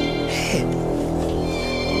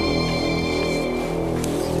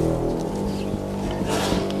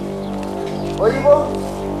Oyibo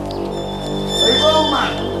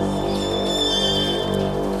man.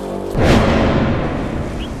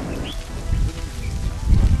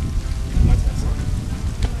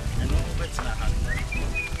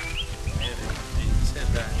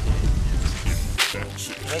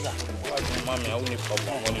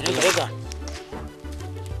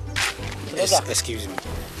 Excuse me.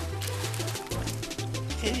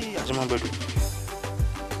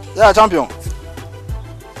 Yeah, champion.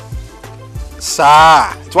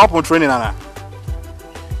 Sir, it's what training, Anna.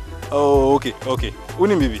 Oh, okay.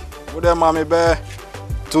 Uni baby. Would there, mommy, bear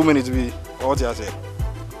 2 minutes be what you say?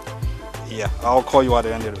 Yeah, I'll call you at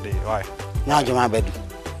the end of the day. Why? Now, Jama Bedu.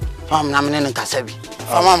 Fam Naman and Kasebi.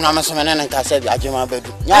 Fam Namasaman and Kasebi, Ajama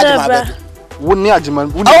Bedu. Yajama Bedu. Wouldn't you,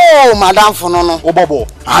 Ajman? Oh, Madame Fonono. Oh, Bobo.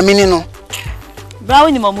 I mean, no.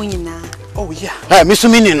 Brownie Mamunina. Oh, yeah. Miss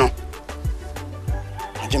Minino.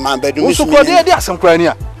 Ajama Bedu. Also, there are some crying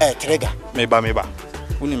here. Trigger. Maybe. Maybe.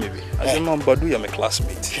 Ajama Badu, you're my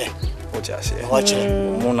classmate. What you say? Watch it.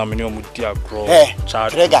 Mona Minio Mutia Grow.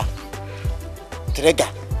 Trigger.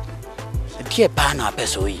 A dear pana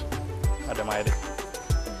pesoi. Adamide.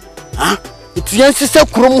 Huh? It's Yancy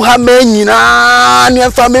Krum Hamena,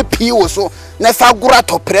 near family P so. Never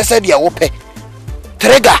gurato pressed ya ope.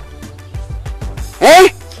 Trigger. Eh?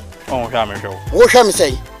 Oh, Hammer. What shall I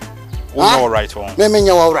say? All right, Maybe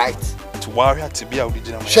you're all right. To warrior to be out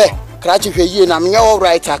the She, Cratch if you're I'm all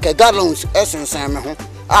right. I can gallons essence. I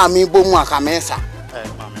mean, Boomwa Camesa.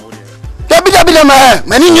 Debbie,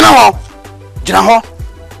 many you know. Jinaho.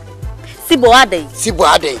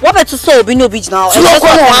 Siboade. What better so be no beach now?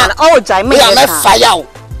 Oh, Jimmy, I met fire.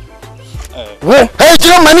 Hey,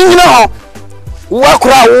 Jim, many you know. Walk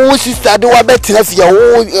around, sister, do I bet if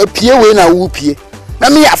you appear when I whoop you.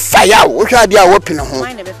 Let me a fire. What are you open home?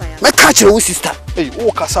 My catcher, sister. Hey,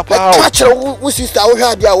 oh, Casapa, catcher, sister, what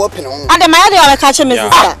are you open home? And the man, catcher,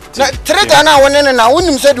 Mrs. Trigger now, and I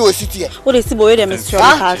wouldn't say to a city. What is the boy, Mr.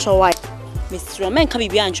 Catcher? Why? Mr. Roman can be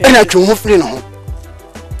behind you. And I can move in home.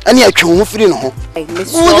 And yet, you move in home.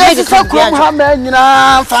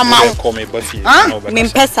 Call me Buffy. Mean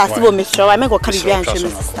Pessa, Mr. I may go carry behind you,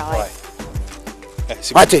 Mr.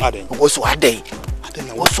 What was one day?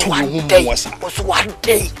 Was one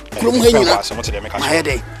day? My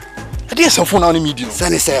day. I did some phone on the medium.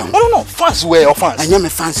 Sunny say, no, fans wear your fans. And you're my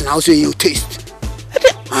fans, and also you taste.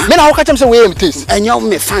 Men, I'll catch them some way taste. And you're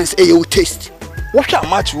my fans, you taste. What a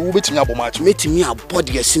match will meet me up match. Meet me a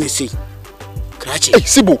body as soon as say. Cratchy,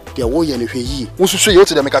 Sibu, the warrior in ye. Who should say you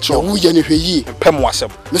to the make a show? Who you ye? Pemwasem.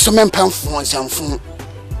 Mr. Man Pam some phone.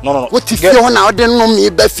 No. What if you now didn't know me,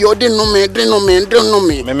 but you didn't know me, don't know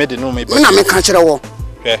me. Maybe didn't know me, but I'm a catcher.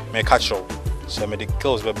 Yeah, make catch show. So me the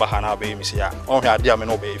girls be bahana be me see ya. On here dear me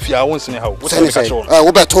no be. If you won't see how. What you catch show?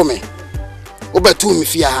 Oba told me. Oba told me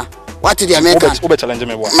fear. What did the American? Oba challenge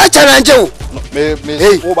me what? My challenge you. Me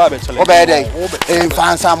Oba be challenge. Oba dey.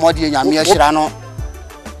 Fans are more than Yamia Shirano.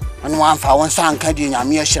 And one for one son can do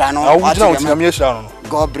Yamia Shirano.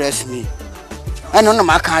 God bless me. I don't know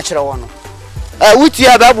my catcher one. Which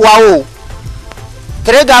year wow.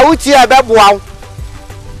 Trigger which year wow.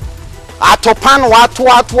 Atopan what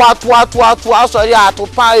sorry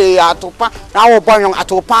atopan now boy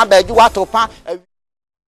atopan be you atopan